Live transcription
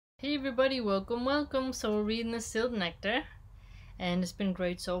Hey everybody, welcome. So we're reading the Sealed Nectar, and it's been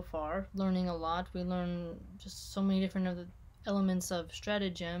great so far. Learning a lot. We learn just so many different other elements of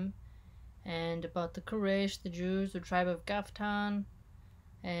stratagem, and about the Quraysh, the Jews, the tribe of Gaftan,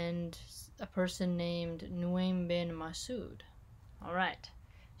 and a person named Nuaym bin Masood. Alright,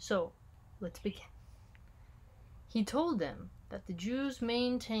 so let's begin. He told them that the Jews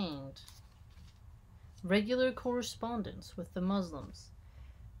maintained regular correspondence with the Muslims,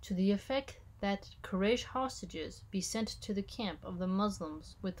 to the effect that Quraysh hostages be sent to the camp of the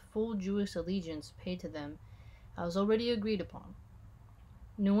Muslims with full Jewish allegiance paid to them, as already agreed upon.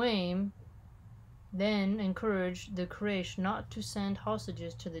 Nuaym then encouraged the Quraysh not to send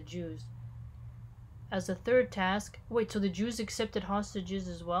hostages to the Jews. As a third task, so the Jews accepted hostages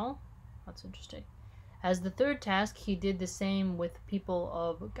as well? That's interesting. As the third task, he did the same with people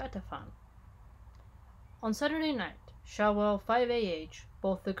of Ghatafan. On Saturday night, Shawwal 5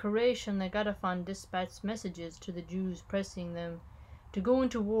 both the Quraysh and the Ghatafan dispatched messages to the Jews pressing them to go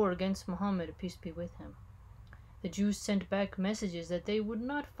into war against Muhammad, peace be with him. The Jews sent back messages that they would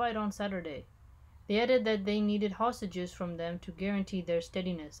not fight on Saturday. They added that they needed hostages from them to guarantee their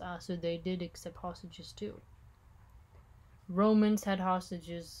steadiness, so they did accept hostages too. Romans had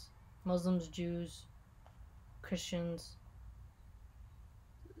hostages, Muslims, Jews, Christians.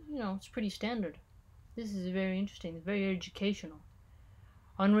 It's pretty standard. This is very interesting, very educational.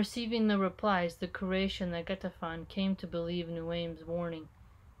 On receiving the replies, the Quraysh and the Ghatafan came to believe Nuaym's warning.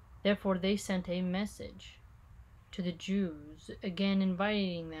 Therefore they sent a message to the Jews, again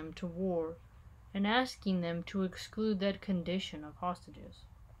inviting them to war and asking them to exclude that condition of hostages.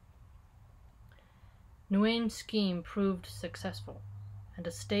 Nuaym's scheme proved successful, and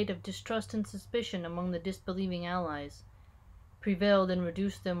a state of distrust and suspicion among the disbelieving allies prevailed and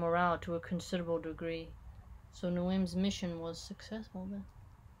reduced their morale to a considerable degree. So Nuaym's mission was successful then.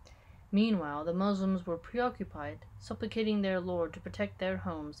 Meanwhile, the Muslims were preoccupied, supplicating their Lord to protect their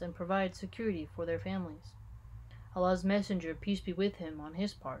homes and provide security for their families. Allah's Messenger, peace be with him, on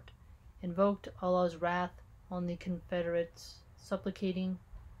his part, invoked Allah's wrath on the Confederates, supplicating,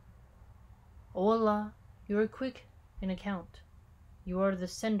 O Allah, you are quick in account. You are the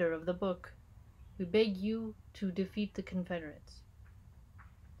sender of the book. We beg you to defeat the Confederates.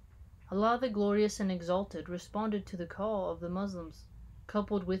 Allah the Glorious and Exalted responded to the call of the Muslims,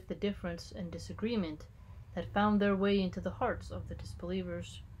 coupled with the difference and disagreement that found their way into the hearts of the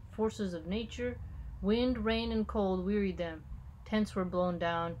disbelievers. Forces of nature, wind, rain, and cold wearied them. Tents were blown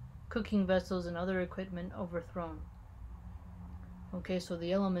down, cooking vessels and other equipment overthrown. Okay, so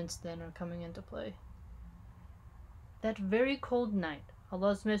the elements then are coming into play. That very cold night,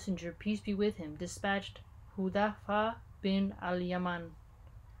 Allah's Messenger, peace be with him, dispatched Hudhafa bin al-Yaman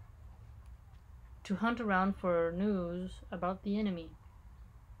to hunt around for news about the enemy.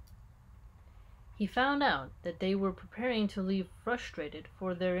 He found out that they were preparing to leave frustrated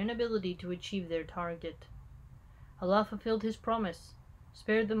for their inability to achieve their target. Allah fulfilled his promise,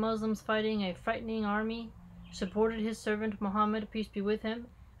 spared the Muslims fighting a frightening army, supported his servant Muhammad, peace be with him,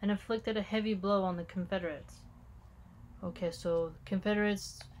 and inflicted a heavy blow on the Confederates. Okay, so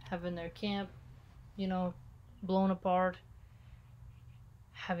Confederates having their camp, blown apart,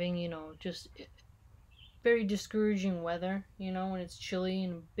 having, just very discouraging weather, when it's chilly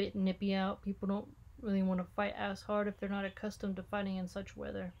and a bit nippy out. People don't really want to fight as hard if they're not accustomed to fighting in such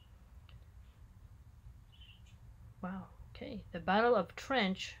weather. Wow, okay. The Battle of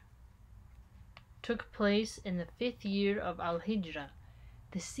Trench took place in the 5th year of Al-Hijrah.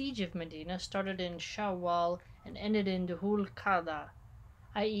 The siege of Medina started in Shawwal and ended in Dhul Qa'dah,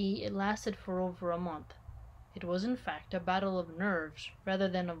 i.e. it lasted for over a month. It was in fact a battle of nerves rather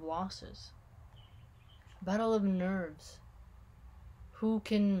than of losses. Battle of nerves. Who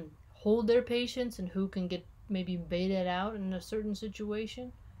can hold their patience and who can get maybe baited out in a certain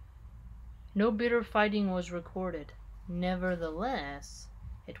situation? No bitter fighting was recorded. Nevertheless,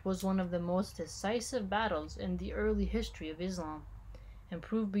 it was one of the most decisive battles in the early history of Islam, and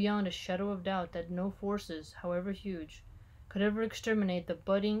proved beyond a shadow of doubt that no forces, however huge, could ever exterminate the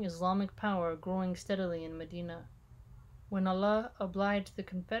budding Islamic power growing steadily in Medina. When Allah obliged the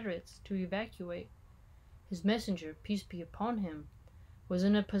Confederates to evacuate, his messenger, peace be upon him, was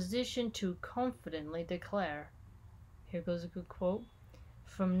in a position to confidently declare, here goes a good quote,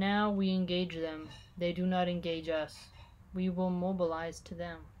 "From now we engage them, they do not engage us. We will mobilize to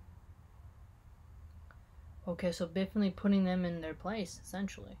them." Okay, so definitely putting them in their place,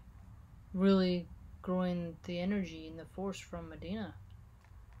 essentially. Really growing the energy and the force from Medina.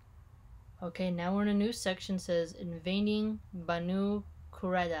 Okay, now we're in a new section, says invading Banu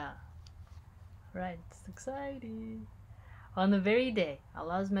Qurayza. Right, it's exciting. On the very day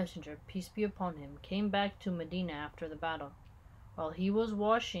Allah's Messenger, peace be upon him, came back to Medina after the battle, while he was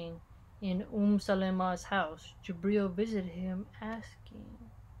washing in Salama's house, Jibril visited him asking,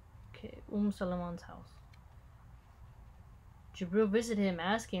 Salama's house. Jibril visited him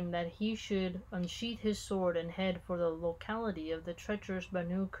asking that he should unsheath his sword and head for the locality of the treacherous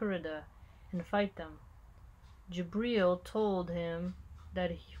Banu Qurayza and fight them. Jibril told him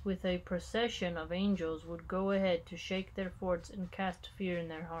that with a procession of angels would go ahead to shake their forts and cast fear in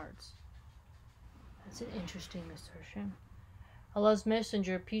their hearts. That's an interesting assertion. Allah's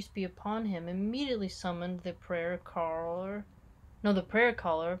Messenger, peace be upon him, immediately summoned the prayer caller,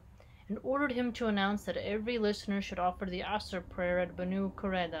 and ordered him to announce that every listener should offer the Asr prayer at Banu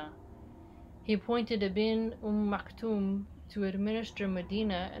Qurayza. He appointed Ibn Maktum to administer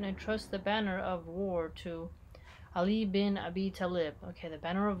Medina and entrust the banner of war to Ali bin Abi Talib. Okay, the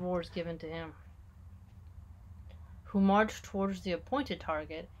banner of war is given to him, who marched towards the appointed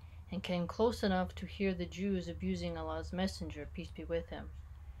target and came close enough to hear the Jews abusing Allah's Messenger, peace be with him.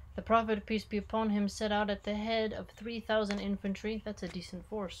 The Prophet, peace be upon him, set out at the head of 3,000 infantry. That's a decent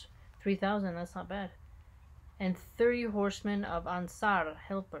force. 3,000, that's not bad. And 30 horsemen of Ansar,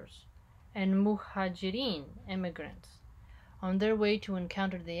 helpers, and Muhajirin, emigrants, on their way to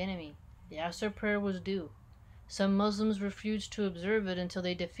encounter the enemy. The Asr prayer was due. Some Muslims refused to observe it until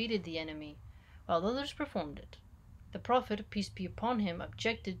they defeated the enemy, while others performed it. The Prophet, peace be upon him,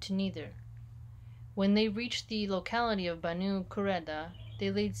 objected to neither. When they reached the locality of Banu Qurayza,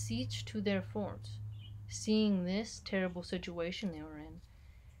 they laid siege to their forts. Seeing this terrible situation they were in,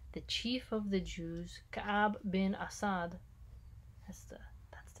 the chief of the Jews, Ka'ab bin Asad, that's the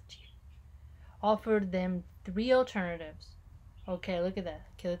chief, offered them 3 alternatives. Okay, look at that.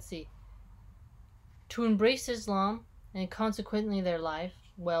 Okay, let's see. To embrace Islam, and consequently their life,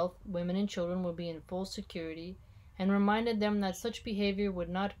 wealth, women and children would be in full security, and reminded them that such behavior would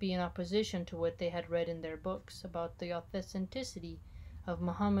not be in opposition to what they had read in their books about the authenticity of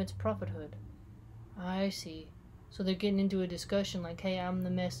Muhammad's prophethood. I see. So they're getting into a discussion like, hey, I'm the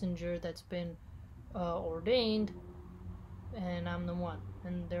messenger that's been ordained, and I'm the one.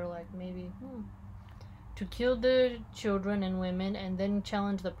 And they're like, maybe, to kill the children and women, and then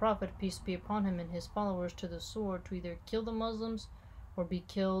challenge the Prophet, peace be upon him, and his followers to the sword to either kill the Muslims or be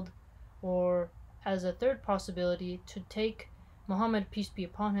killed, or, as a third possibility, to take Muhammad, peace be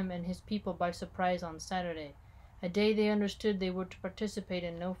upon him, and his people by surprise on Saturday, a day they understood they were to participate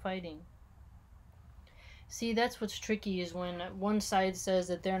in no fighting. See, that's what's tricky, is when one side says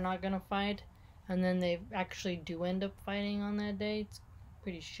that they're not going to fight, and then they actually do end up fighting on that day. It's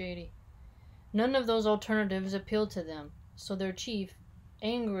pretty shady. None of those alternatives appealed to them, so their chief,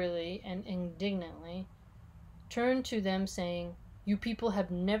 angrily and indignantly, turned to them saying, "You people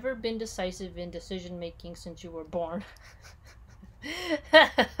have never been decisive in decision-making since you were born."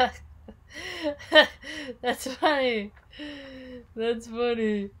 That's funny. That's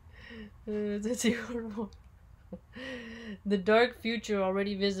funny. Since you were born. The dark future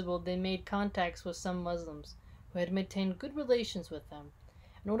already visible, they made contacts with some Muslims who had maintained good relations with them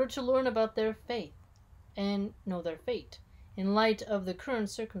in order to learn about their fate, in light of the current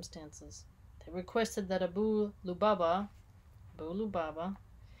circumstances. They requested that Abu Lubaba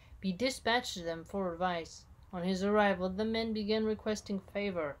be dispatched to them for advice. On his arrival, the men began requesting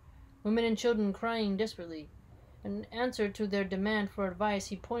favor, women and children crying desperately. In answer to their demand for advice,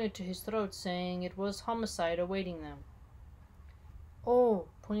 he pointed to his throat, saying it was homicide awaiting them. Oh,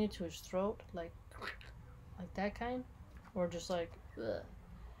 pointed to his throat? Like that kind? Or just like, ugh.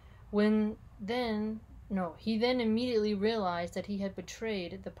 He then immediately realized that he had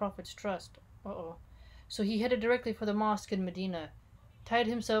betrayed the Prophet's trust. So he headed directly for the mosque in Medina, tied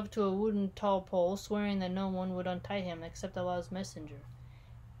himself to a wooden tall pole, swearing that no one would untie him except Allah's Messenger.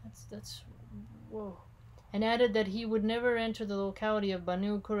 Whoa. And added that he would never enter the locality of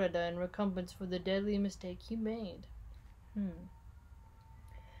Banu Qurayza in recompense for the deadly mistake he made.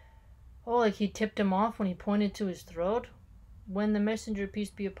 Oh, like he tipped him off when he pointed to his throat? When the Messenger, peace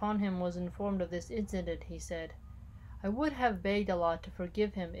be upon him, was informed of this incident, he said, "I would have begged Allah to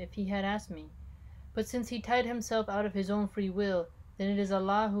forgive him if he had asked me. But since he tied himself out of his own free will, then it is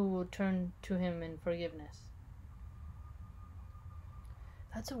Allah who will turn to him in forgiveness."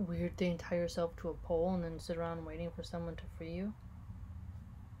 That's a weird thing, tie yourself to a pole and then sit around waiting for someone to free you.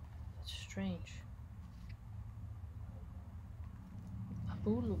 That's strange.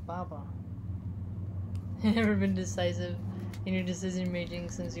 Abu Lubaba. You've never been decisive in your decision making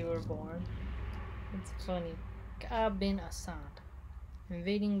since you were born. It's funny. Ka'ab bin Asad,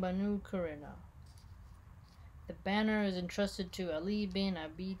 invading Banu Qurayza. The banner is entrusted to Ali bin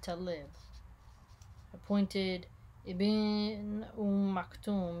Abi Talib, appointed Ibn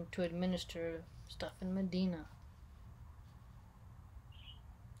Maktoum to administer stuff in Medina.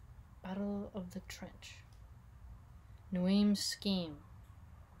 Battle of the Trench. Nuaim's scheme.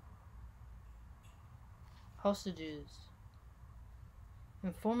 Hostages.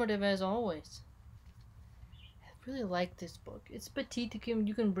 Informative as always. I really like this book. It's petite,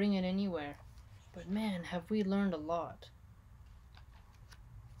 you can bring it anywhere. But man, have we learned a lot.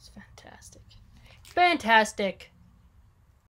 It's fantastic. Fantastic!